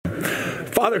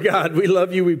Father God, we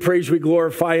love you, we praise you, we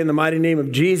glorify you in the mighty name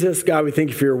of Jesus. God, we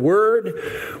thank you for your word.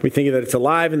 We thank you that it's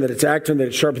alive and that it's active and that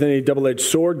it's sharper than any double-edged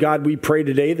sword. God, we pray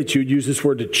today that you would use this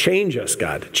word to change us,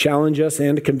 God, to challenge us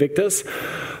and to convict us.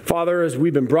 Father, as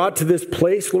we've been brought to this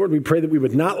place, Lord, we pray that we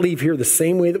would not leave here the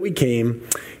same way that we came.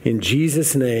 In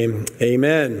Jesus' name,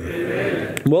 amen.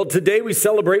 Amen. Well, today we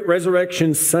celebrate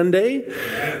Resurrection Sunday,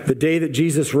 the day that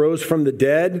Jesus rose from the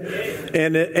dead.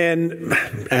 And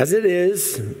as it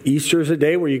is, Easter is a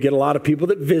day where you get a lot of people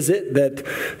that visit, that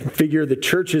figure the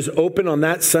church is open on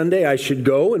that Sunday. I should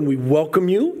go, and we welcome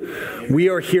you. We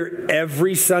are here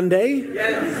every Sunday.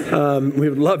 We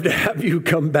would love to have you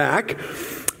come back.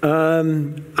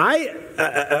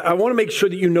 I want to make sure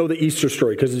that you know the Easter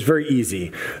story because it's very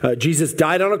easy. Jesus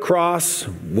died on a cross,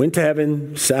 went to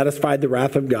heaven, satisfied the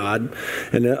wrath of God,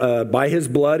 and by his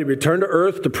blood he returned to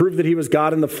earth to prove that he was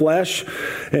God in the flesh,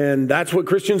 and that's what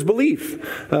Christians believe.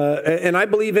 And I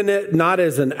believe in it not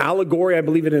as an allegory, I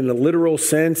believe it in a literal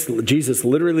sense. Jesus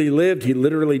literally lived, he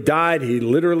literally died, he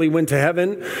literally went to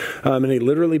heaven, and he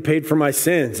literally paid for my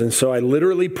sins. And so I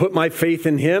literally put my faith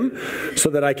in him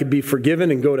so that I could be forgiven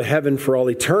and go to heaven for all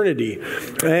eternity.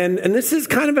 And this is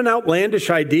kind of an outlandish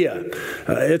idea.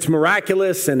 It's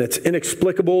miraculous and it's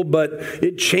inexplicable, but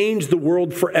it changed the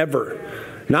world forever.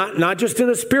 Not just in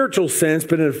a spiritual sense,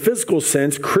 but in a physical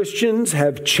sense, Christians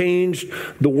have changed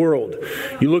the world.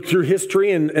 You look through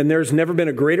history, and there's never been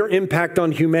a greater impact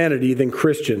on humanity than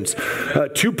Christians.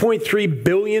 2.3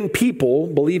 billion people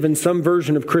believe in some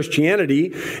version of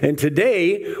Christianity, and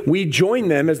today we join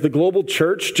them as the global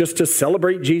church just to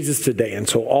celebrate Jesus today. And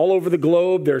so all over the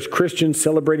globe, there's Christians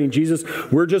celebrating Jesus.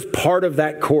 We're just part of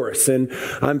that chorus, and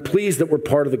I'm pleased that we're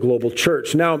part of the global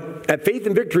church. Now, at Faith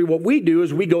and Victory, what we do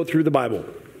is we go through the Bible.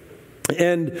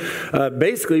 And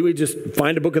basically, we just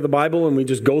find a book of the Bible and we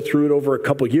just go through it over a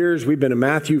couple years. We've been in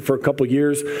Matthew for a couple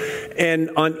years. And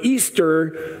on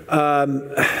Easter,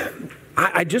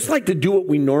 I just like to do what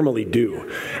we normally do.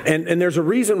 And there's a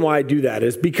reason why I do that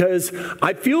is because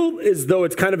I feel as though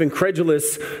it's kind of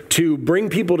incredulous to bring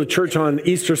people to church on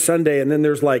Easter Sunday and then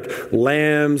there's like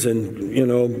lambs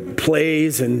and,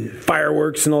 plays and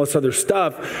fireworks and all this other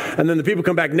stuff. And then the people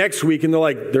come back next week and they're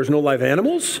like, there's no live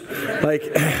animals? Like,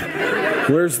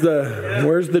 where's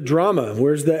the drama?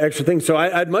 Where's the extra thing? So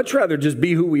I'd much rather just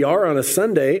be who we are on a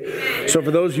Sunday. So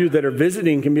for those of you that are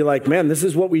visiting can be like, man, this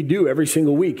is what we do every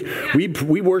single week.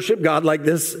 We worship God like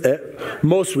this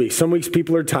most weeks. Some weeks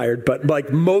people are tired, but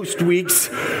like most weeks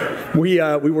we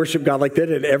worship God like that.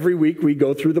 And every week we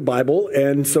go through the Bible.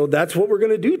 And so that's what we're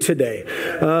going to do today.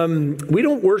 We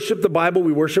don't worship the Bible.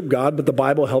 We worship God, but the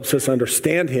Bible helps us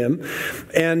understand him.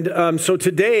 And so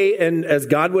today, and as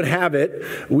God would have it,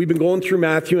 we've been going through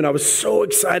Matthew. And I was so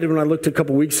excited when I looked a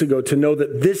couple weeks ago to know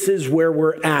that this is where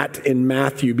we're at in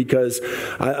Matthew because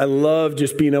I love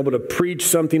just being able to preach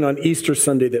something on Easter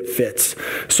Sunday that fits.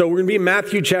 So we're going to be in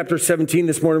Matthew chapter 17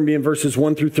 this morning, be in verses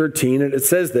 1 through 13. And it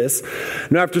says this,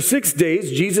 now after 6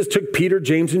 days, Jesus took Peter,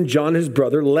 James, and John, his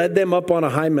brother, led them up on a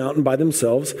high mountain by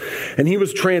themselves. And he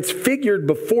was transfigured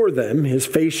before them. His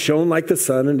face shone like the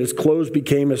sun and his clothes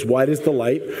became as white as the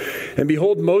light. And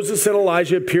behold, Moses and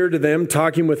Elijah appeared to them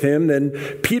talking with him. Then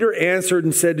Peter answered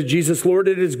and said to Jesus, Lord,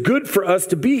 it is good for us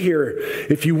to be here.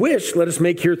 If you wish, let us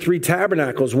make here 3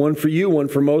 tabernacles, one for you, one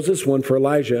for Moses, one for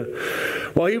Elijah.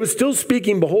 While he was still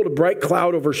speaking, behold, a bright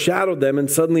cloud overshadowed them, and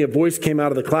suddenly a voice came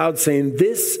out of the cloud saying,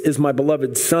 This is my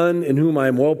beloved Son, in whom I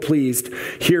am well pleased.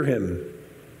 Hear him.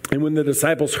 And when the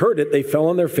disciples heard it, they fell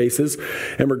on their faces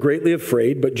and were greatly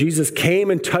afraid. But Jesus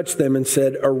came and touched them and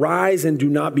said, Arise and do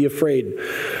not be afraid.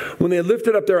 When they had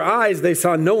lifted up their eyes, they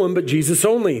saw no one but Jesus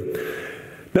only.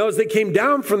 Now, as they came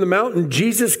down from the mountain,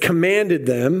 Jesus commanded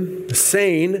them,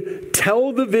 saying,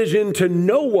 Tell the vision to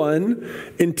no one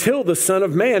until the Son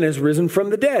of Man has risen from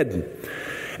the dead.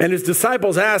 And his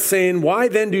disciples asked, saying, Why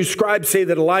then do scribes say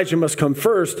that Elijah must come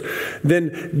first?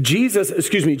 Then Jesus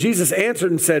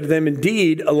answered and said to them,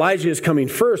 Indeed, Elijah is coming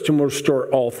first and will restore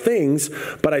all things.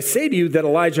 But I say to you that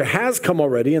Elijah has come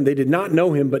already, and they did not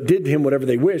know him, but did to him whatever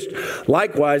they wished.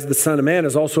 Likewise, the Son of Man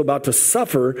is also about to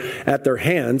suffer at their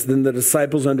hands. Then the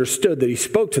disciples understood that he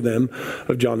spoke to them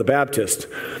of John the Baptist.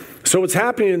 So what's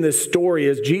happening in this story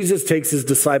is Jesus takes his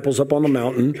disciples up on the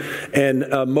mountain, and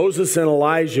Moses and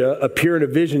Elijah appear in a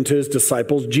vision to his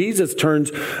disciples. Jesus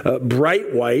turns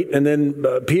bright white, and then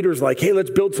Peter's like, hey,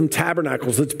 let's build some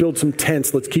tabernacles. Let's build some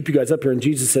tents. Let's keep you guys up here. And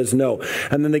Jesus says no.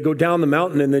 And then they go down the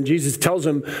mountain, and then Jesus tells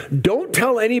them, don't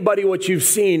tell anybody what you've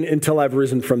seen until I've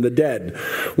risen from the dead.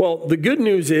 Well, the good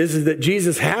news is that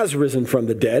Jesus has risen from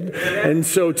the dead. And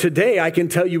so today I can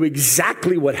tell you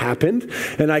exactly what happened,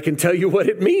 and I can tell you what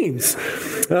it means. names.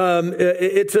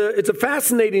 It's a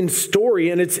fascinating story,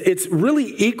 and it's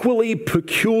really equally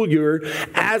peculiar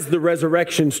as the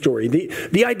resurrection story.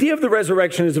 The idea of the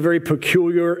resurrection is a very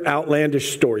peculiar,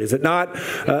 outlandish story, is it not?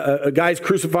 A guy's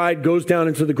crucified, goes down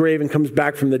into the grave, and comes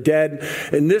back from the dead.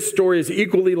 And this story is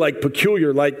equally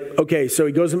peculiar. Okay, so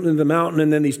he goes up into the mountain,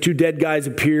 and then these two dead guys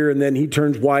appear, and then he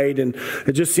turns white, and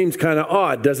it just seems kind of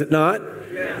odd, does it not?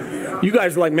 Yes. You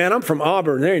guys are like, man, I'm from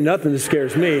Auburn. There ain't nothing that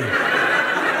scares me. I'm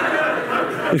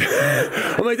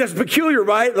like, that's peculiar,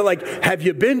 right? They're like, have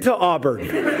you been to Auburn?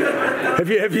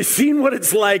 Have you seen what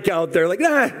it's like out there? Like,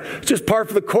 it's just par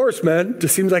for the course, man.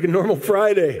 Just seems like a normal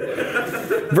Friday.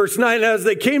 Verse 9, as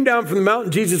they came down from the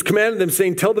mountain, Jesus commanded them,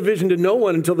 saying, tell the vision to no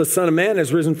one until the Son of Man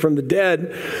has risen from the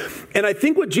dead. And I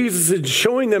think what Jesus is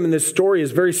showing them in this story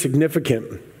is very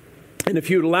significant. And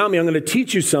if you would allow me, I'm going to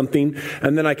teach you something,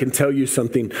 and then I can tell you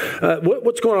something.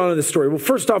 What's going on in this story? Well,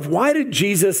 first off, why did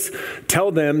Jesus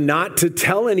tell them not to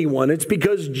tell anyone? It's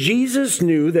because Jesus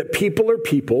knew that people are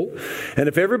people, and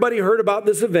if everybody heard about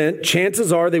this event,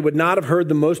 chances are they would not have heard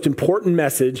the most important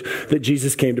message that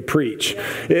Jesus came to preach.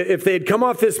 If they had come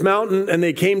off this mountain and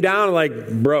they came down like,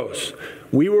 bros,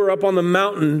 we were up on the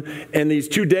mountain, and these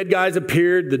two dead guys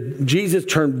appeared. Jesus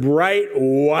turned bright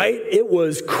white. It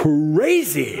was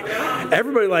crazy.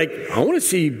 Everybody I want to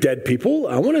see dead people.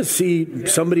 I want to see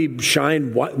somebody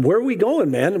shine. Where are we going,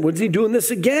 man? When's he doing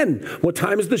this again? What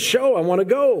time is the show? I want to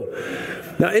go.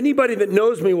 Now, anybody that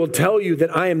knows me will tell you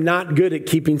that I am not good at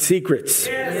keeping secrets.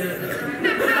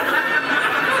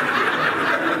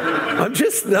 I'm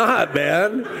just not,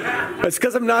 man. It's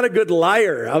because I'm not a good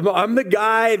liar. I'm the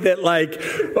guy that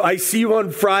I see you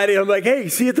on Friday. I'm like, hey,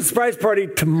 see you at the surprise party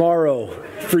tomorrow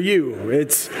for you.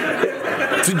 It's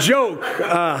a joke.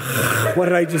 What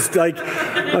did I just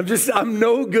I'm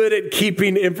no good at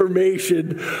keeping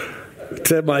information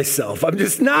to myself. I'm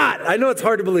just not. I know it's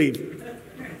hard to believe.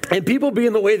 And people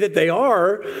being the way that they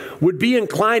are would be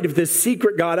inclined, if this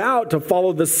secret got out, to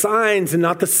follow the signs and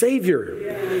not the Savior.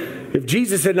 If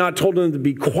Jesus had not told them to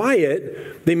be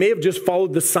quiet, they may have just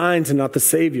followed the signs and not the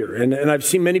Savior. And I've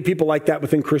seen many people like that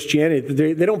within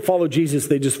Christianity. They don't follow Jesus,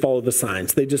 they just follow the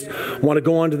signs. They just want to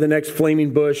go on to the next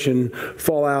flaming bush and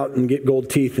fall out and get gold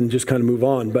teeth and just kind of move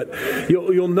on. But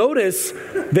you'll notice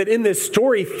that in this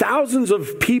story, thousands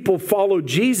of people followed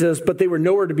Jesus, but they were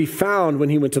nowhere to be found when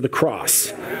he went to the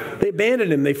cross. They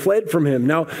abandoned him. They fled from him.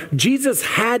 Now, Jesus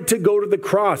had to go to the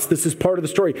cross. This is part of the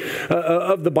story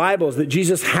of the Bible, is that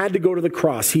Jesus had to go to the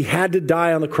cross. He had to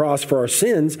die on the cross for our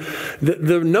sins.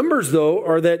 The numbers, though,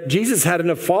 are that Jesus had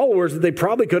enough followers that they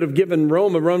probably could have given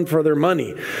Rome a run for their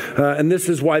money. And this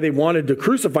is why they wanted to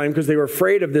crucify him, because they were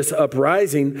afraid of this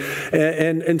uprising.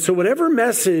 And so whatever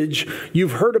message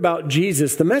you've heard about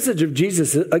Jesus, the message of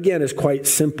Jesus, again, is quite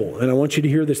simple. And I want you to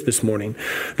hear this morning.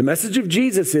 The message of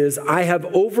Jesus is, I have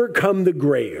overcome the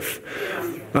grave.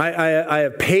 I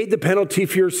have paid the penalty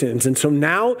for your sins. And so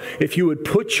now, if you would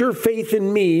put your faith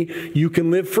in me, you can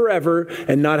live forever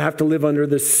and not have to live under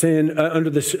the sin, under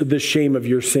the shame of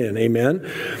your sin. Amen.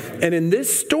 And in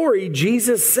this story,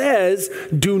 Jesus says,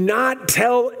 do not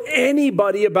tell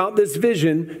anybody about this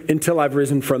vision until I've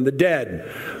risen from the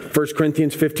dead. 1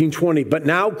 Corinthians 15:20. But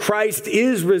now Christ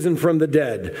is risen from the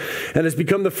dead and has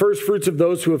become the first fruits of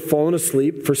those who have fallen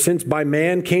asleep. For since by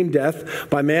man came death,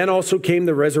 by man also came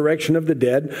the resurrection of the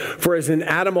dead. For as in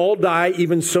Adam all die,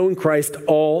 even so in Christ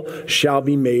all shall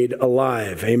be made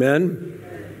alive. Amen.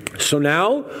 So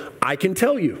now I can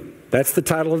tell you. That's the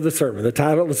title of the sermon. The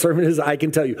title of the sermon is I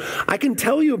can tell you. I can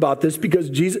tell you about this because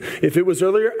Jesus, if it was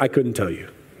earlier, I couldn't tell you.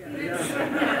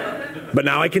 But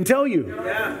now I can tell you.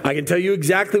 I can tell you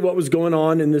exactly what was going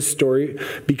on in this story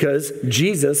because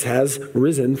Jesus has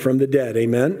risen from the dead.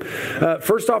 Amen.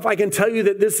 First off, I can tell you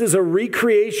that this is a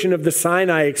recreation of the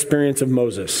Sinai experience of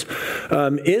Moses.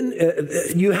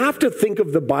 You have to think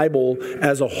of the Bible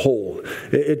as a whole.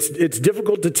 It's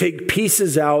difficult to take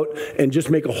pieces out and just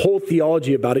make a whole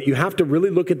theology about it. You have to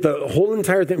really look at the whole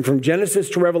entire thing from Genesis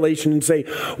to Revelation and say,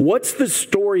 what's the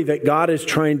story that God is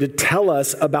trying to tell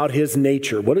us about his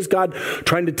nature? What is God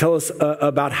trying to tell us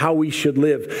about how we should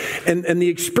live? And the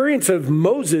experience of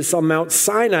Moses on Mount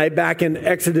Sinai back in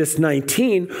Exodus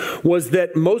 19 was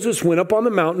that Moses went up on the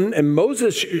mountain and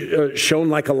Moses shone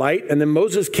like a light. And then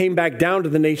Moses came back down to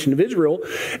the nation of Israel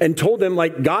and told them,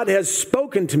 like, God has spoken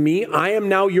spoken to me. I am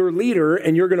now your leader,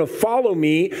 and you're going to follow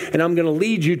me, and I'm going to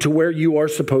lead you to where you are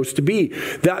supposed to be.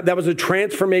 That was a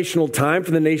transformational time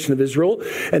for the nation of Israel.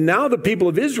 And now the people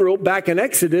of Israel, back in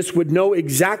Exodus, would know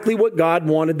exactly what God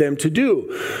wanted them to do.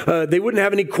 They wouldn't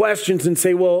have any questions and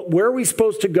say, well, where are we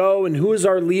supposed to go, and who is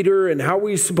our leader, and how are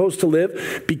we supposed to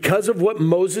live? Because of what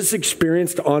Moses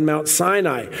experienced on Mount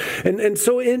Sinai. And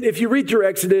so if you read through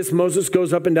Exodus, Moses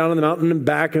goes up and down on the mountain and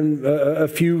back a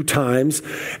few times,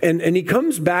 and he comes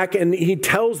back and he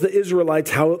tells the Israelites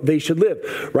how they should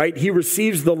live, right? He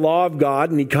receives the law of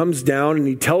God, and he comes down and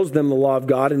he tells them the law of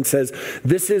God and says,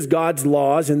 this is God's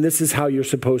laws, and this is how you're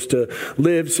supposed to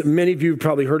live. So many of you have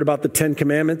probably heard about the 10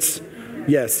 Commandments.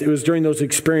 Yes, it was during those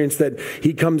experiences that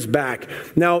he comes back.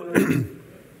 Now,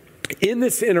 in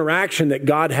this interaction that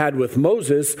God had with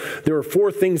Moses, there were 4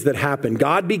 things that happened.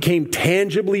 God became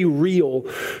tangibly real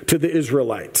to the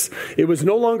Israelites. It was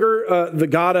no longer the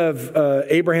God of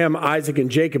Abraham, Isaac, and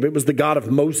Jacob. It was the God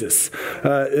of Moses.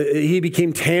 He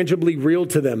became tangibly real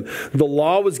to them. The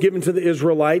law was given to the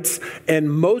Israelites,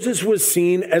 and Moses was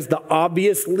seen as the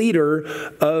obvious leader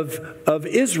of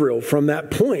Israel from that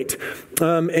point.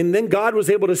 And then God was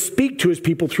able to speak to his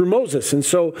people through Moses. And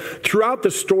so throughout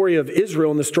the story of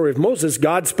Israel and the story of Moses,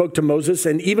 God spoke to Moses,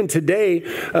 and even today,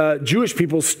 Jewish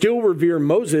people still revere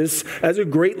Moses as a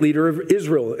great leader of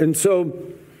Israel. And so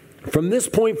from this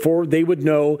point forward, they would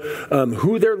know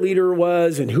who their leader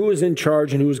was and who was in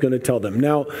charge and who was going to tell them.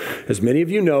 Now, as many of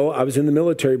you know, I was in the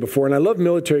military before, and I love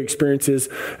military experiences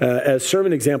as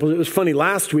sermon examples. It was funny,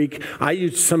 last week, I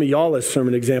used some of y'all as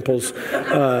sermon examples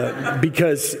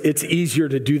because it's easier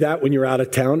to do that when you're out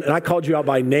of town, and I called you out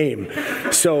by name.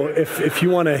 So if you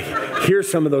want to hear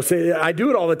some of those, I do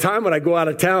it all the time when I go out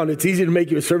of town. It's easy to make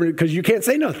you a sermon because you can't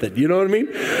say nothing. You know what I mean?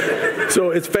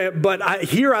 So it's but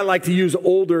here I like to use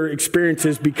older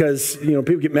experiences because,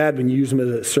 people get mad when you use them as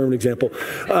a sermon example.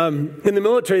 In the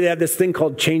military, they have this thing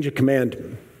called change of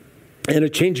command. And a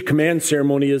change of command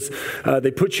ceremony is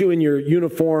they put you in your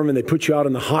uniform and they put you out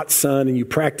in the hot sun and you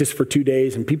practice for 2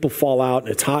 days and people fall out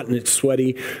and it's hot and it's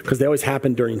sweaty because they always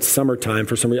happen during summertime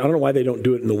for some reason. I don't know why they don't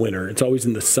do it in the winter. It's always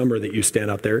in the summer that you stand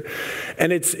out there.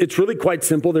 And it's really quite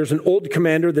simple. There's an old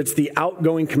commander that's the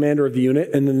outgoing commander of the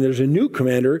unit, and then there's a new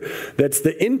commander that's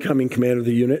the incoming commander of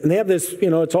the unit. And they have this,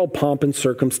 it's all pomp and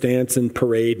circumstance and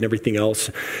parade and everything else.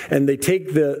 And they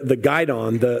take the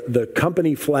guidon, the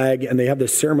company flag, and they have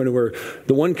this ceremony where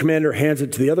the one commander hands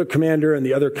it to the other commander, and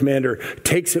the other commander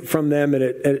takes it from them, and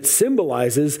it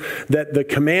symbolizes that the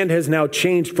command has now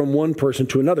changed from one person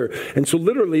to another. And so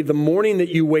literally, the morning that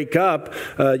you wake up,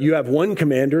 you have one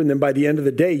commander, and then by the end of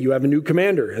the day, you have a new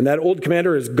commander. And that old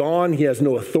commander is gone. He has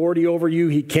no authority over you.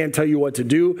 He can't tell you what to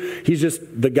do. He's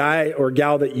just the guy or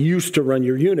gal that used to run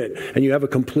your unit, and you have a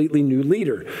completely new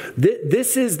leader.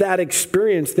 This is that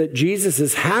experience that Jesus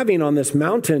is having on this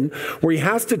mountain where he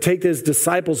has to take his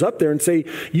disciples up there and say,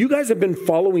 you guys have been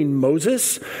following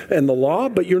Moses and the law,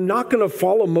 but you're not going to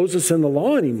follow Moses and the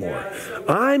law anymore.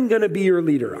 I'm going to be your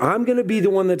leader. I'm going to be the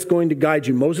one that's going to guide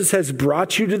you. Moses has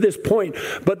brought you to this point,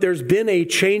 but there's been a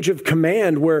change of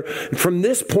command where from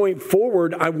this point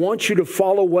forward, I want you to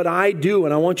follow what I do,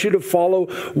 and I want you to follow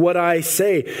what I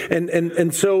say.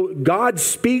 And so God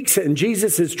speaks, and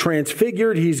Jesus is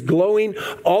transfigured. He's glowing,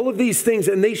 all of these things,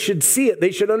 and they should see it.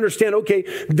 They should understand, okay,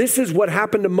 this is what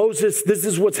happened to Moses. This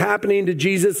is what's happening to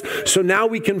Jesus. So now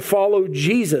we can follow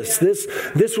Jesus.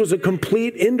 This was a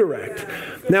complete indirect.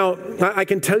 Now, I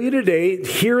can tell you today,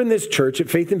 here in this church at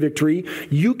Faith and Victory,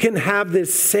 you can have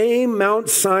this same Mount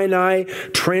Sinai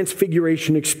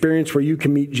transfiguration experience where you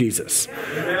can meet Jesus.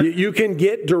 You can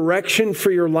get direction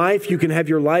for your life. You can have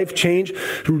your life change.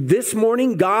 This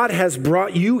morning, God has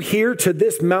brought you here to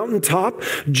this mountaintop.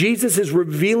 Jesus is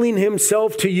revealing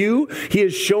himself to you. He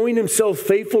is showing himself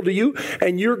faithful to you,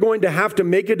 and you're going to have to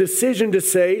make a decision to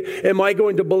say, am I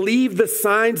going to believe the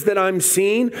signs that I'm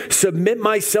seeing, submit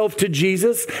myself to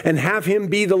Jesus, and have him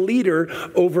be the leader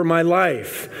over my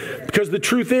life? Because the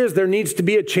truth is, there needs to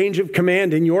be a change of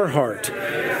command in your heart.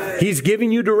 He's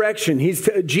giving you direction.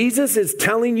 Jesus is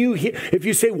telling you, if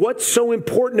you say, what's so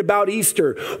important about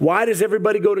Easter? Why does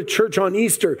everybody go to church on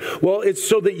Easter? Well, it's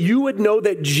so that you would know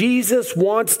that Jesus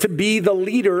wants to be the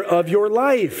leader of your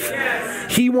life.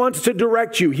 Yes. He wants to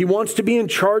direct you. He wants to be in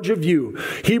charge of you.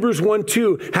 Hebrews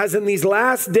 1:2 has in these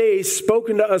last days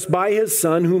spoken to us by his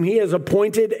Son, whom he has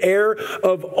appointed heir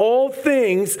of all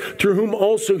things, through whom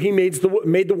also he made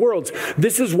the worlds.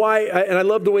 This is why, and I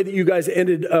love the way that you guys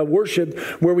ended worship,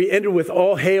 where we ended with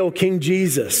all hail King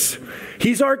Jesus.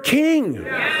 He's our King.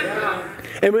 Yeah.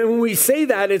 And when we say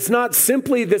that, it's not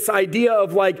simply this idea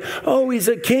of like, oh, he's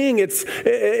a king. It's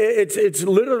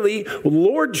literally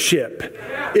lordship.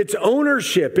 It's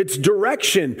ownership. It's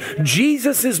direction.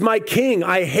 Jesus is my king.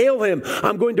 I hail him.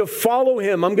 I'm going to follow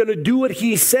him. I'm going to do what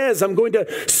he says. I'm going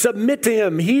to submit to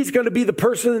him. He's going to be the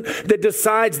person that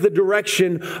decides the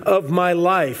direction of my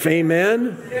life.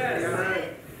 Amen? Yes.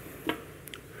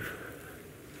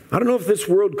 I don't know if this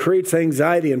world creates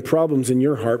anxiety and problems in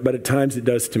your heart, but at times it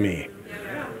does to me.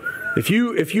 If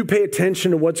you pay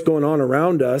attention to what's going on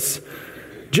around us,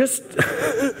 just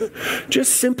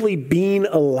simply being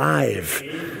alive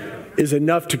is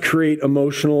enough to create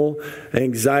emotional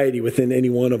anxiety within any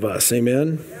one of us.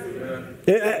 Amen?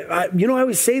 I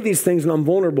always say these things and I'm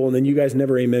vulnerable, and then you guys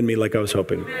never amen me like I was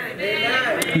hoping.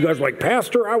 You guys are like,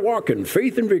 Pastor, I walk in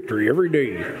faith and victory every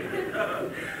day.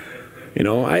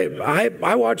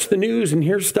 I watch the news and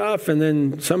hear stuff, and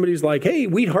then somebody's like, hey,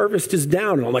 wheat harvest is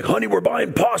down. And I'm like, honey, we're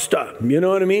buying pasta. You know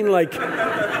what I mean? Like,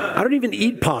 I don't even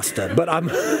eat pasta, but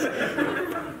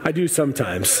I do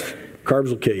sometimes. Carbs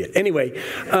will kill you. Anyway,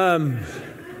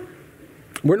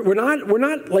 we're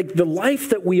not like, the life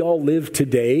that we all live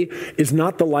today is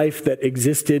not the life that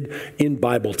existed in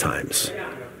Bible times.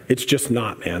 It's just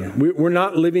not, man. We're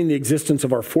not living the existence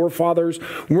of our forefathers.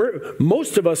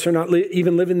 Most of us are not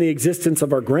even living the existence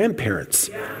of our grandparents.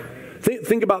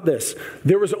 Think about this.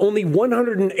 There was only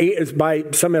 108, by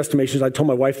some estimations, I told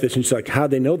my wife this, and she's like,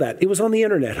 how'd they know that? It was on the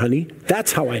internet, honey.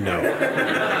 That's how I know.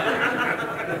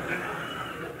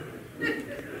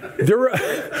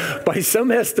 By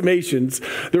some estimations,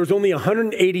 there was only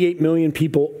 188 million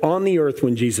people on the earth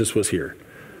when Jesus was here.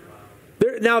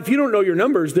 Now, if you don't know your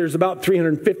numbers, there's about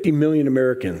 350 million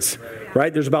Americans,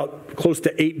 right? There's about close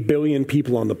to 8 billion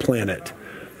people on the planet.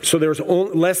 So there's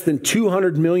less than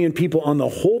 200 million people on the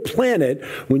whole planet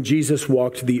when Jesus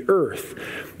walked the earth.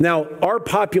 Now, our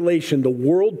population, the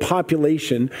world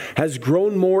population, has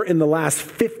grown more in the last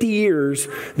 50 years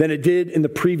than it did in the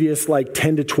previous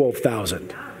 10 to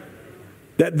 12,000.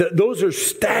 Those are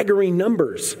staggering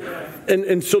numbers.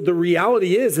 And so the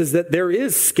reality is that there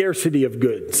is scarcity of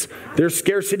goods. There's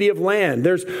scarcity of land.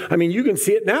 You can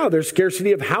see it now. There's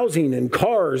scarcity of housing and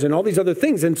cars and all these other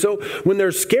things. And so when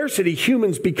there's scarcity,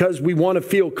 humans, because we want to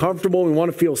feel comfortable, we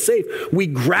want to feel safe, we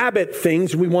grab at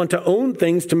things, we want to own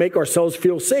things to make ourselves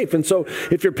feel safe. And so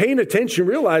if you're paying attention,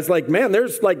 realize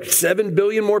there's 7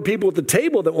 billion more people at the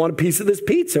table that want a piece of this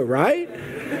pizza, right?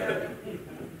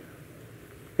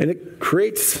 And it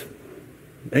creates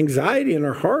anxiety in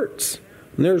our hearts.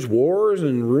 And there's wars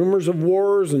and rumors of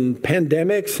wars and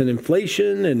pandemics and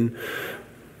inflation and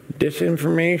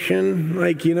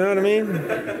disinformation. You know what I mean?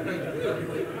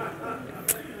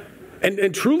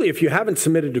 And truly, if you haven't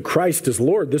submitted to Christ as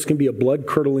Lord, this can be a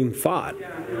blood-curdling thought.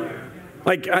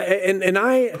 I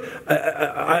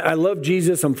love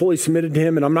Jesus. I'm fully submitted to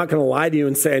him, and I'm not going to lie to you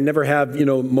and say I never have,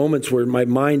 moments where my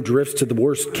mind drifts to the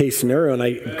worst case scenario and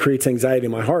it creates anxiety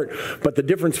in my heart. But the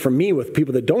difference for me with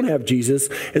people that don't have Jesus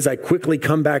is I quickly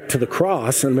come back to the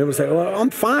cross and I'm able to say, well, I'm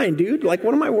fine, dude. What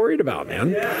am I worried about,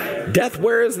 man? Death,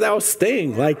 where is thou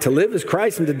sting? To live is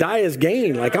Christ and to die is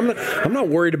gain. I'm not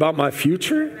worried about my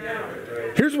future.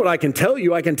 Here's what I can tell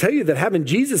you. I can tell you that having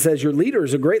Jesus as your leader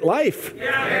is a great life.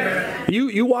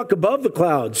 You walk above the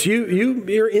clouds.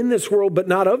 You're in this world, but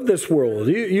not of this world.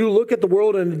 You look at the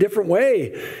world in a different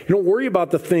way. You don't worry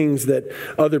about the things that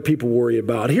other people worry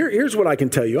about. Here's what I can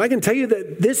tell you. I can tell you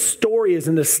that this story is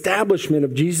an establishment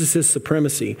of Jesus'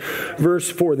 supremacy.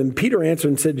 Verse 4, then Peter answered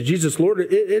and said to Jesus, Lord,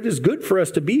 it is good for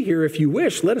us to be here if you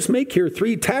wish. Let us make here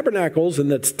 3 tabernacles,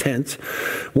 and that's tents.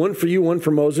 One for you, one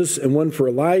for Moses, and one for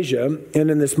Elijah. And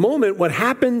in this moment, what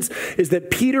happens is that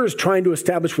Peter is trying to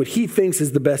establish what he thinks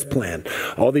is the best plan.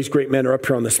 All these great men are up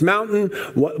here on this mountain.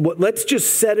 Let's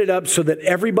just set it up so that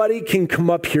everybody can come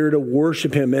up here to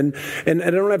worship him. And I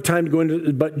don't have time to go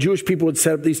into, but Jewish people would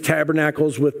set up these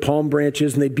tabernacles with palm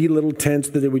branches, and they'd be little tents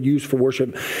that they would use for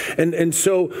worship. And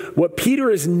so what Peter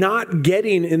is not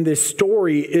getting in this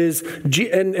story is,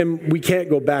 and we can't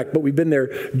go back, but we've been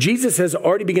there. Jesus has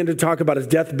already begun to talk about his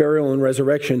death, burial, and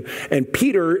resurrection. And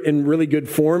Peter, in really good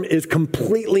form, is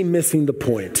completely missing the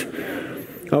point.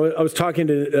 I was talking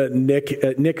to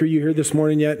Nick. Nick, are you here this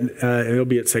morning yet? It'll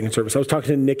be at second service. I was talking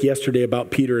to Nick yesterday about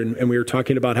Peter, and we were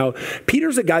talking about how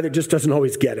Peter's a guy that just doesn't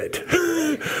always get it,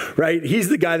 right? He's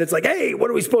the guy that's like, hey, what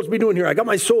are we supposed to be doing here? I got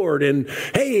my sword, and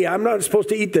hey, I'm not supposed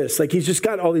to eat this. He's just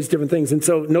got all these different things. And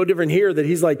so no different here that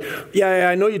he's like, yeah,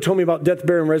 I know you told me about death,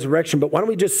 burial, and resurrection, but why don't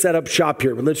we just set up shop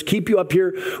here? Let's keep you up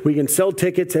here. We can sell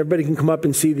tickets. Everybody can come up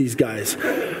and see these guys.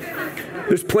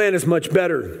 This plan is much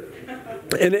better.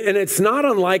 And it's not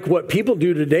unlike what people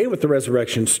do today with the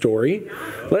resurrection story.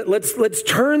 Let's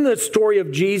turn the story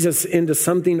of Jesus into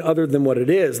something other than what it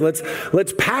is. Let's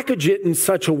package it in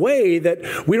such a way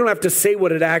that we don't have to say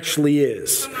what it actually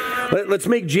is. Let's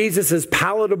make Jesus as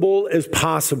palatable as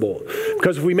possible.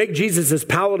 Because if we make Jesus as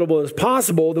palatable as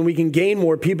possible, then we can gain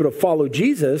more people to follow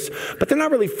Jesus, but they're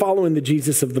not really following the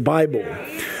Jesus of the Bible.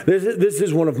 This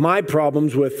is one of my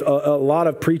problems with a lot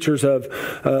of preachers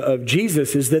of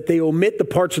Jesus, is that they omit the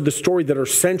parts of the story that are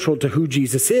central to who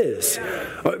Jesus is.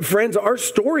 Friends, our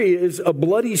story is a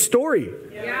bloody story.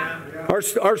 Yeah.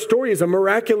 Our story is a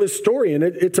miraculous story, and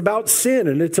it's about sin,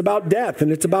 and it's about death,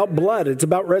 and it's about blood, it's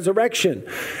about resurrection.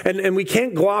 And we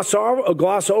can't gloss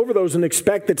over those and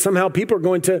expect that somehow people are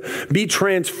going to be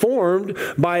transformed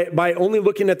by only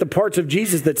looking at the parts of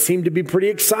Jesus that seem to be pretty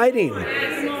exciting.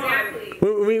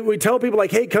 We tell people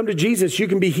like, hey, come to Jesus, you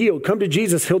can be healed. Come to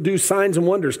Jesus, he'll do signs and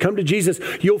wonders. Come to Jesus,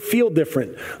 you'll feel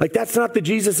different. Like, that's not the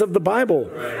Jesus of the Bible.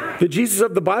 The Jesus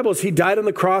of the Bible is he died on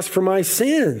the cross for my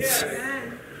sins.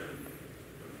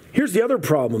 Here's the other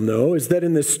problem, though, is that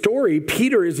in this story,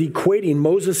 Peter is equating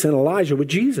Moses and Elijah with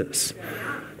Jesus.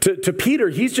 To Peter,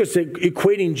 he's just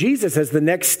equating Jesus as the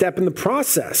next step in the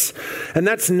process. And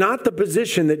that's not the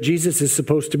position that Jesus is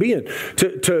supposed to be in.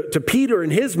 To Peter,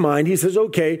 in his mind, he says,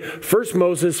 okay, first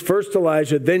Moses, first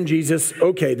Elijah, then Jesus.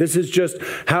 Okay, this is just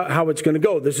how it's going to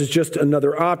go. This is just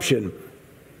another option.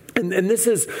 And this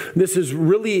is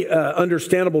really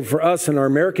understandable for us in our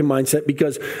American mindset,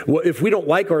 because if we don't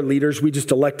like our leaders, we just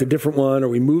elect a different one, or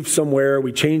we move somewhere,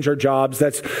 we change our jobs.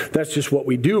 That's just what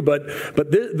we do. But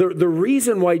the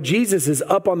reason why Jesus is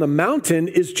up on the mountain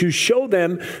is to show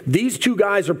them these two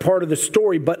guys are part of the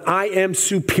story, but I am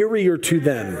superior to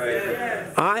them.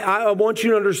 I want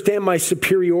you to understand my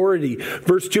superiority.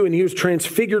 Verse 2, and he was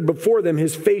transfigured before them.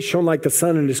 His face shone like the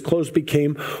sun, and his clothes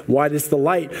became white as the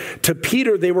light. To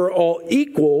Peter, they were all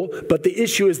equal, but the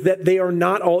issue is that they are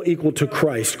not all equal to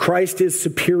Christ. Christ is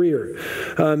superior.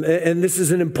 And this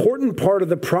is an important part of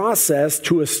the process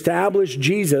to establish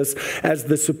Jesus as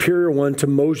the superior one to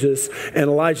Moses and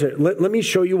Elijah. Let me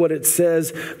show you what it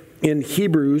says in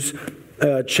Hebrews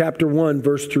chapter 1,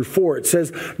 verse through 4. It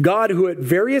says, God, who at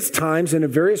various times and in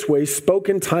various ways spoke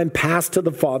in time past to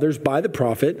the fathers by the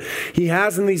prophet, he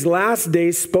has in these last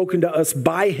days spoken to us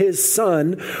by his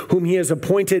Son, whom he has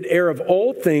appointed heir of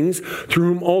all things,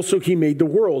 through whom also he made the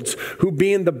worlds, who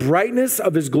being the brightness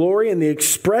of his glory and the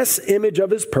express image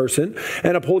of his person,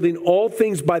 and upholding all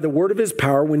things by the word of his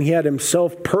power, when he had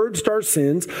himself purged our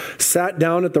sins, sat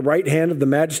down at the right hand of the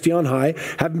majesty on high,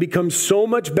 having become so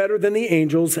much better than the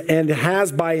angels, and has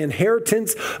by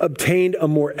inheritance obtained a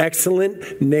more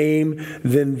excellent name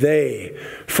than they.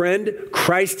 Friend,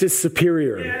 Christ is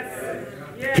superior.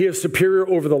 Yes. He is superior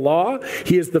over the law.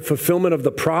 He is the fulfillment of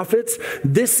the prophets.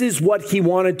 This is what he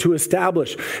wanted to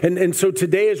establish. And so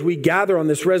today, as we gather on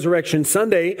this Resurrection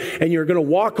Sunday, and you're going to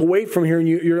walk away from here and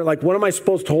you're like, what am I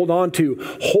supposed to hold on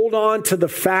to? Hold on to the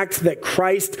fact that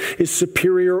Christ is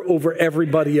superior over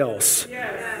everybody else.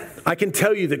 Yes. I can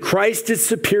tell you that Christ is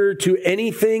superior to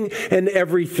anything and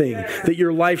everything that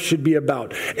your life should be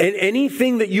about. And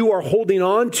anything that you are holding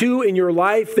on to in your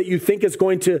life that you think is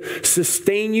going to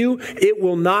sustain you, it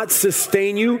will not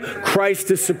sustain you.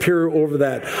 Christ is superior over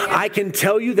that. I can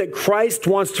tell you that Christ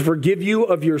wants to forgive you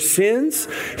of your sins.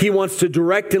 He wants to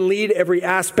direct and lead every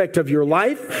aspect of your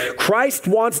life. Christ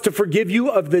wants to forgive you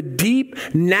of the deep,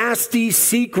 nasty,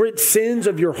 secret sins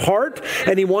of your heart,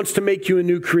 and he wants to make you a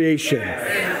new creation.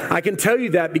 I can tell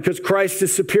you that because Christ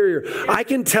is superior. I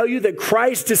can tell you that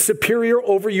Christ is superior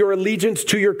over your allegiance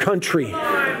to your country.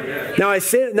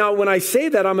 Now, when I say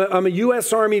that, I'm a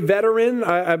U.S. Army veteran.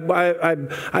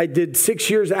 I did 6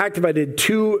 years active. I did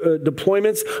 2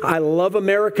 deployments. I love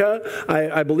America.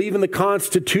 I believe in the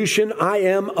Constitution. I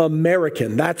am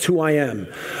American. That's who I am.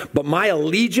 But my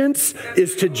allegiance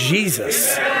is to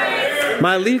Jesus.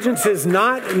 My allegiance is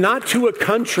not to a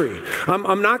country.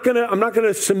 I'm not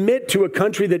gonna submit to a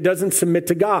country that doesn't submit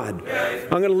to God.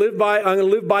 I'm gonna live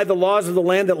by the laws of the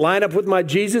land that line up with my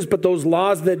Jesus, but those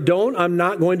laws that don't, I'm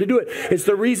not going to do it. It's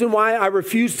the reason why I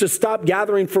refuse to stop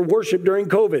gathering for worship during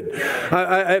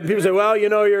COVID. People say, well,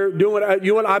 you're doing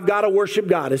what I've got to worship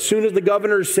God. As soon as the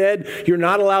governor said you're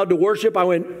not allowed to worship, I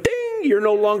went, ding, you're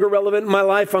no longer relevant in my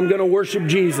life. I'm going to worship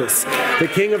Jesus, the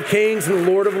King of Kings and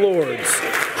the Lord of Lords.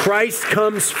 Christ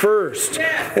comes first.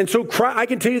 And so I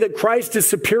can tell you that Christ is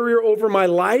superior over my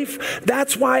life.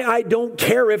 That's why I don't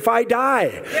care if I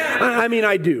die. I mean,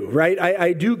 I do, right?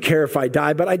 I do care if I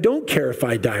die, but I don't care if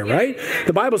I die, right?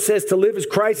 The Bible says to live is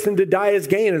Christ and to die is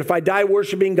gain. And if I die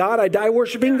worshiping God, I die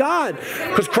worshiping God.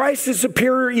 Because Christ is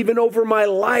superior even over my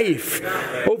life.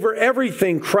 Over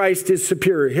everything, Christ is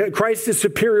superior. Christ is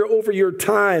superior over your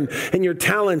time and your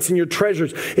talents and your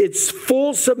treasures. It's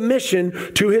full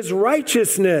submission to his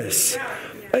righteousness.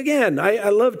 Again, I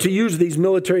love to use these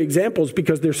military examples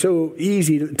because they're so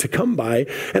easy to come by.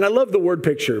 And I love the word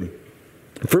picture.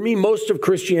 For me, most of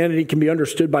Christianity can be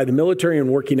understood by the military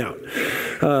and working out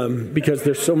because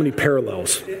there's so many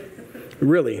parallels.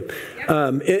 Really.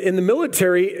 In the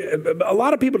military, a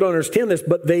lot of people don't understand this,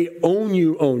 but they own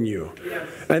you.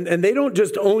 And they don't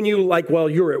just own you like while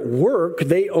you're at work.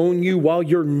 They own you while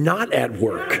you're not at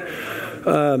work.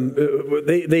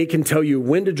 They can tell you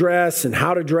when to dress and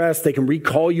how to dress. They can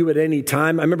recall you at any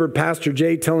time. I remember Pastor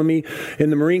Jay telling me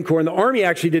in the Marine Corps, and the Army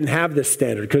actually didn't have this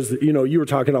standard because, you were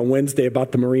talking on Wednesday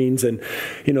about the Marines and,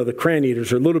 the Cran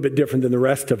Eaters are a little bit different than the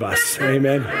rest of us.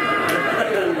 Amen.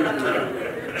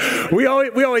 We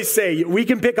always say we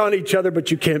can pick on each other, but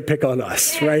you can't pick on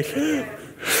us, right?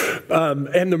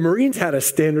 And the Marines had a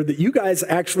standard that you guys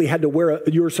actually had to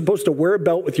you were supposed to wear a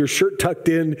belt with your shirt tucked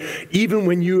in, even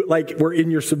when you were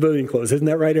in your civilian clothes. Isn't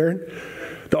that right, Aaron?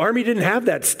 The Army didn't have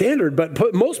that standard, but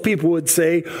most people would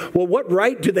say, well, what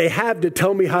right do they have to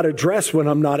tell me how to dress when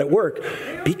I'm not at work?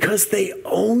 Because they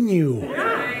own you.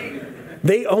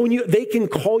 They own you. They can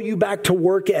call you back to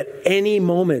work at any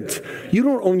moment. You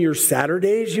don't own your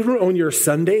Saturdays. You don't own your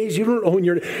Sundays. You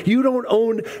don't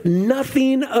own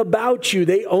nothing about you.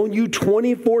 They own you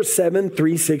 24/7,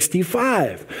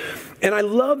 365. And I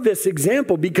love this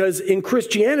example because in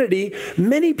Christianity,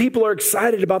 many people are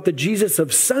excited about the Jesus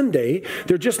of Sunday.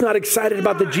 They're just not excited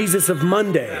about the Jesus of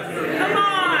Monday.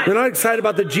 They're not excited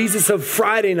about the Jesus of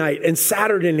Friday night and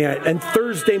Saturday night and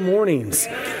Thursday mornings.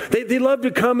 They love to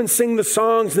come and sing the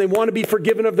songs and they want to be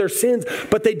forgiven of their sins,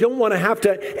 but they don't want to have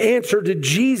to answer to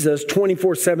Jesus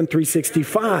 24/7,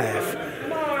 365.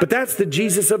 But that's the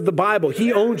Jesus of the Bible.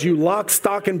 He owns you lock,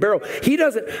 stock, and barrel. He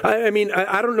doesn't,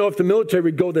 I don't know if the military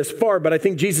would go this far, but I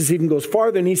think Jesus even goes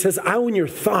farther and he says, I own your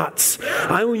thoughts.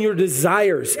 I own your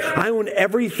desires. I own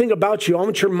everything about you. I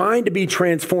want your mind to be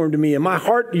transformed to me and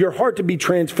your heart to be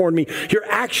transformed to me, your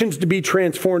actions to be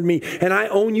transformed to me. And I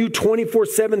own you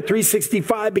 24/7,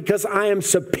 365 because I am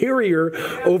superior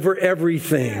over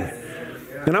everything.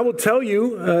 And I will tell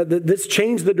you that this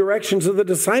changed the directions of the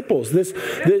disciples.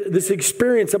 This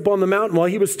experience up on the mountain, while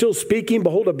he was still speaking,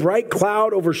 behold, a bright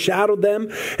cloud overshadowed them.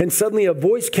 And suddenly a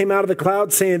voice came out of the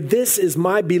cloud saying, this is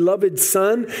my beloved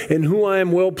Son in whom I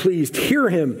am well pleased. Hear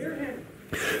him.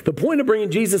 The point of bringing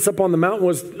Jesus up on the mountain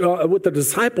was with the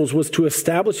disciples was to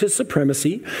establish his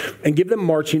supremacy and give them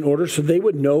marching orders so they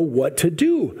would know what to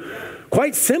do.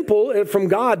 Quite simple from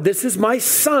God. This is my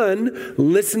Son.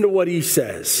 Listen to what he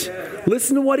says.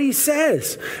 Listen to what he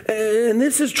says. And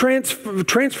this is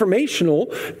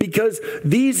transformational because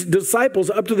these disciples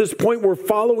up to this point were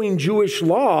following Jewish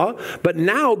law, but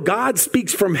now God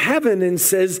speaks from heaven and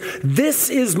says, this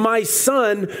is my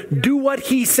Son. Do what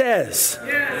he says.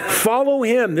 Follow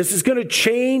him. This is going to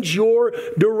change your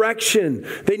direction.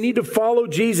 They need to follow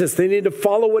Jesus. They need to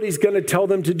follow what he's going to tell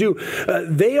them to do.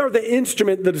 They are the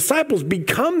instrument. The disciples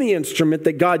become the instrument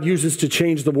that God uses to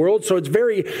change the world. So it's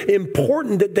very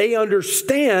important that they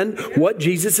understand what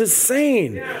Jesus is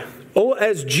saying. Oh,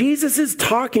 as Jesus is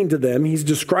talking to them, he's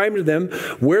describing to them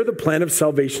where the plan of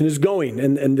salvation is going.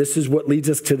 And this is what leads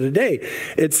us to today.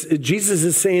 Jesus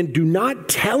is saying, do not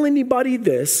tell anybody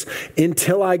this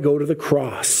until I go to the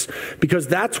cross. Because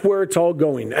that's where it's all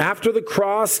going. After the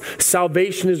cross,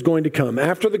 salvation is going to come.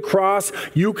 After the cross,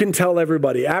 you can tell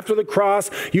everybody. After the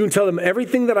cross, you can tell them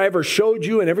everything that I ever showed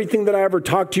you and everything that I ever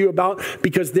talked to you about,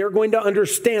 because they're going to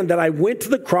understand that I went to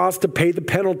the cross to pay the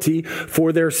penalty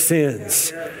for their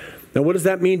sins. Now, what does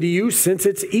that mean to you? Since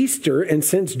it's Easter and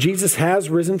since Jesus has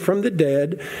risen from the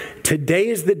dead, today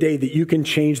is the day that you can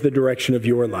change the direction of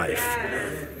your life.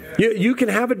 You can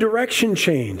have a direction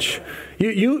change.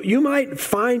 You might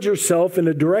find yourself in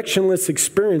a directionless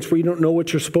experience where you don't know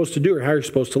what you're supposed to do or how you're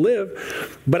supposed to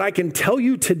live. But I can tell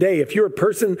you today, if you're a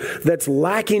person that's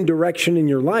lacking direction in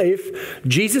your life,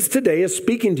 Jesus today is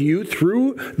speaking to you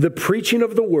through the preaching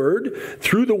of the word,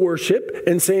 through the worship,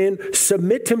 and saying,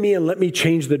 submit to me and let me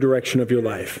change the direction of your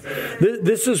life.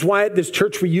 This is why at this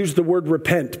church we use the word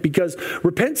repent, because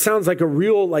repent sounds like a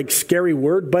real scary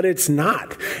word, but it's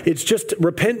not. It's just,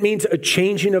 repent means a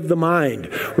changing of the mind.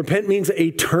 Repent means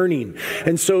a turning.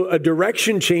 And so a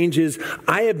direction change is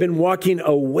I have been walking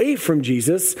away from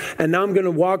Jesus, and now I'm going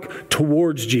to walk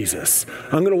towards Jesus.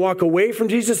 I'm going to walk away from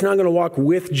Jesus, and I'm going to walk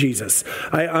with Jesus.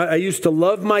 I used to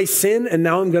love my sin, and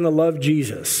now I'm going to love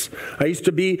Jesus. I used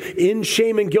to be in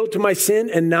shame and guilt of my sin,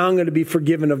 and now I'm going to be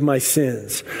forgiven of my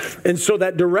sins. And so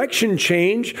that direction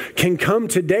change can come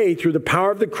today through the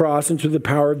power of the cross and through the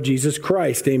power of Jesus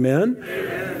Christ. Amen?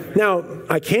 Amen. Now,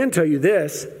 I can tell you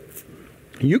this.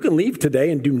 You can leave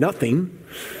today and do nothing.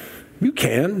 You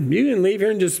can leave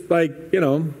here and just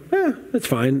that's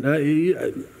fine.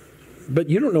 But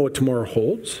you don't know what tomorrow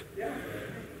holds.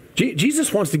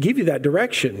 Jesus wants to give you that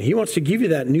direction. He wants to give you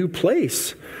that new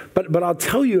place. But I'll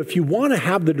tell you, if you want to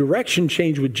have the direction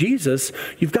change with Jesus,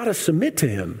 you've got to submit to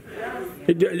him.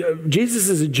 Jesus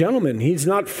is a gentleman. He's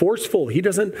not forceful. He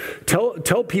doesn't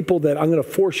tell people that I'm going to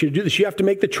force you to do this. You have to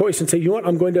make the choice and say, you know what,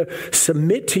 I'm going to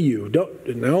submit to you.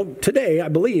 Now, today, I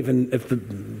believe, and if the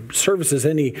service is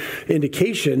any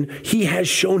indication, he has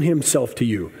shown himself to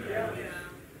you.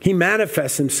 He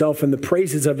manifests himself in the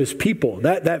praises of his people.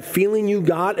 That feeling you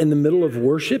got in the middle of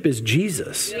worship is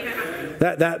Jesus.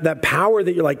 That power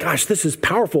that you're like, gosh, this is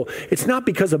powerful. It's not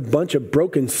because a bunch of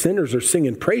broken sinners are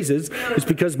singing praises. It's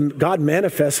because God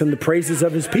manifests in the praises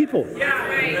of his people.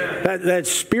 That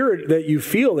spirit that you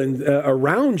feel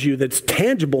around you that's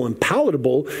tangible and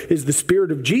palatable is the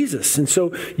spirit of Jesus. And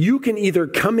so you can either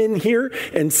come in here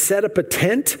and set up a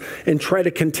tent and try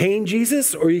to contain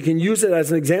Jesus, or you can use it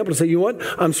as an example to say, you know what,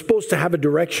 I'm supposed to have a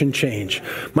direction change.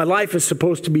 My life is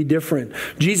supposed to be different.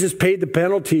 Jesus paid the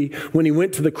penalty when he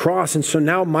went to the cross, and so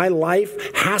now my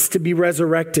life has to be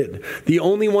resurrected. The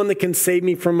only one that can save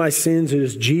me from my sins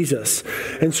is Jesus.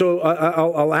 And so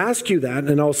I'll ask you that,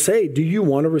 and I'll say, do you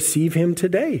want to receive him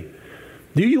today?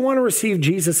 Do you want to receive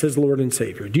Jesus as Lord and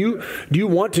Savior? Do you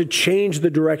want to change the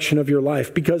direction of your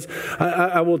life? Because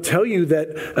I will tell you that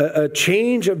a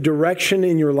change of direction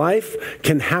in your life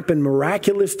can happen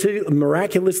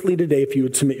miraculously today if you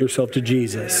would submit yourself to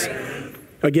Jesus.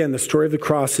 Again, the story of the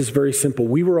cross is very simple.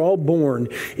 We were all born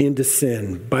into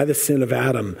sin by the sin of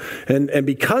Adam. And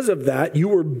because of that, you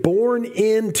were born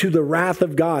into the wrath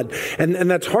of God.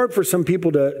 And that's hard for some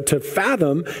people to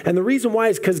fathom. And the reason why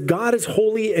is because God is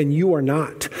holy and you are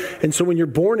not. And so when you're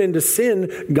born into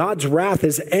sin, God's wrath,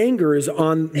 his anger is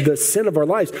on the sin of our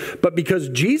lives. But because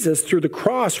Jesus, through the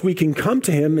cross, we can come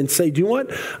to him and say, do you know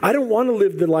what? I don't want to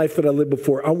live the life that I lived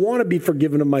before. I want to be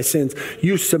forgiven of my sins.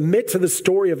 You submit to the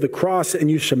story of the cross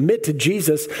and you submit to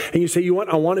Jesus and you say, you know what?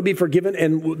 I want to be forgiven.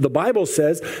 And the Bible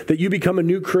says that you become a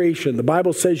new creation. The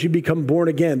Bible says you become born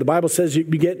again. The Bible says you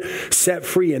get set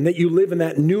free and that you live in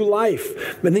that new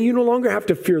life. And then you no longer have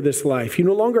to fear this life. You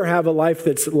no longer have a life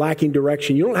that's lacking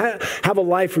direction. You don't have a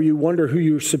life where you wonder who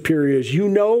your superior is. You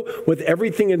know with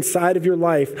everything inside of your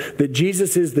life that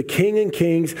Jesus is the King and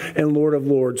Kings and Lord of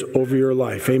Lords over your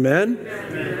life. Amen?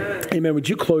 Amen. Amen. Would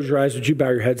you close your eyes? Would you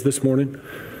bow your heads this morning?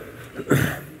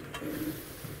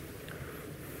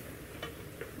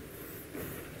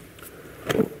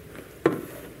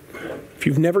 If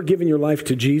you've never given your life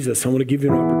to Jesus, I want to give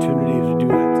you an opportunity to do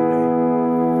that today.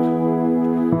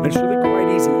 And it's really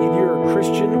quite easy. Either you're a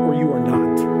Christian or you are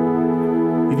not.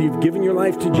 Either you've given your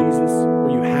life to Jesus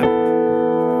or you haven't.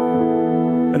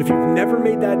 And if you've never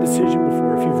made that decision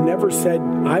before, if you've never said,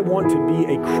 I want to be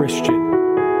a Christian,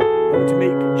 I want to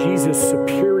make Jesus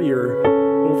superior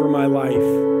over my life,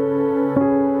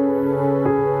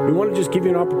 we want to just give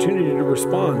you an opportunity to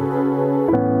respond.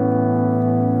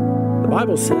 The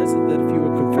Bible says that if you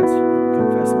would confess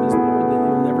him as Lord, that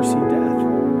you'll never see death.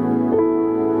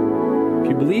 If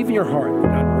you believe in your heart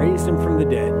that God raised him from the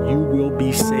dead, you will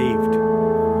be saved.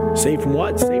 Saved from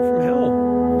what? Saved from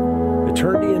hell.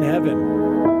 Eternity in heaven.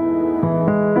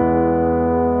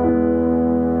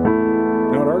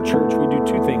 Now at our church, we do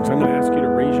two things. I'm going to ask you to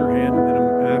raise your hand, and then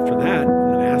after that,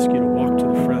 I'm going to ask you to walk to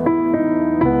the front.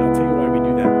 And I'll tell you why we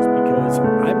do that. It's because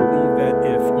I believe that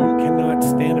if you cannot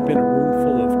stand up in a room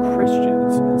full of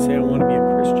Christians and say, I want to be a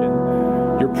Christian,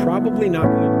 you're probably not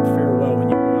going to fare well when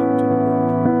you go out into the world.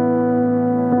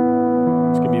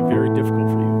 It's going to be very difficult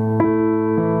for you.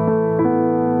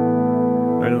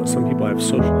 I know some people have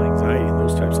social anxiety and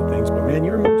those types of things, but man,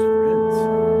 you're amongst friends.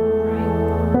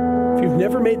 If you've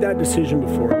never made that decision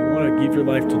before, you want to give your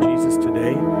life to Jesus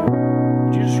today,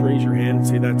 would you just raise your hand and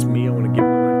say, that's me, I want to give my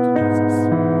life to Jesus?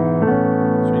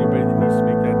 Is there anybody that needs to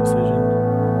make that decision?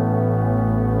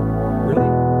 Really?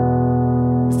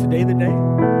 Is today the day?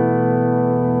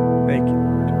 Thank you,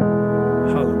 Lord.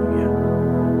 Hallelujah.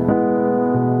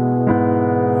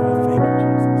 Oh, thank you,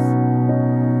 Jesus.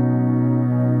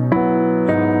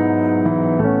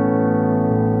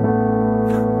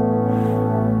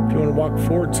 Hallelujah. If you want to walk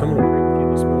forward, someone will bring you.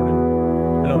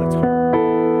 I know that's hard.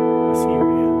 I see your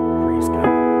hand. Praise God.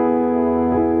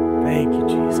 Thank you,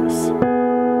 Jesus.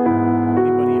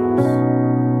 Anybody else?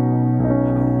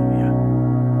 Hallelujah.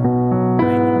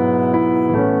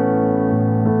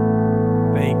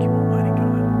 Thank you, Almighty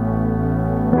God.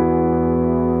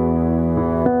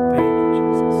 Thank you,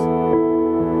 Jesus.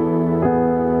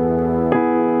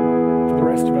 For the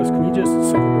rest of us, can we just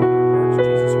celebrate our hearts,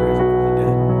 Jesus rising from the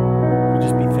dead? Can we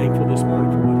just be thankful this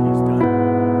morning for what He's done?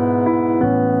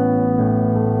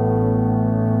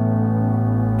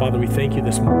 Father, we thank you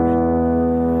this morning,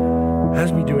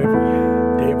 as we do every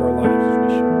day of our lives as we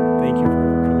should. Thank you for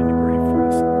overcoming the grave for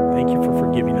us. Thank you for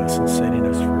forgiving us and setting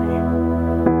us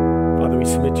free. Father, we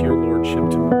submit to your lordship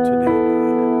today,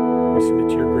 God. We submit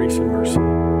to your grace and mercy. We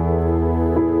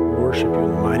worship you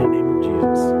in the mighty name of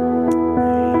Jesus.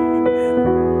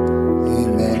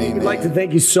 We'd like to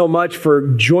thank you so much for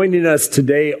joining us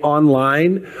today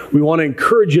online. We want to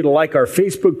encourage you to like our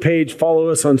Facebook page, follow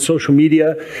us on social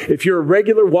media. If you're a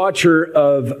regular watcher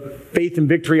of Faith and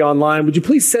Victory Online, would you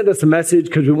please send us a message,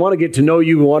 because we want to get to know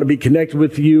you. We want to be connected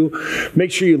with you.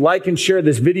 Make sure you like and share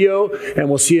this video, and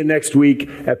we'll see you next week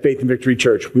at Faith and Victory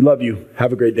Church. We love you.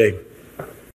 Have a great day.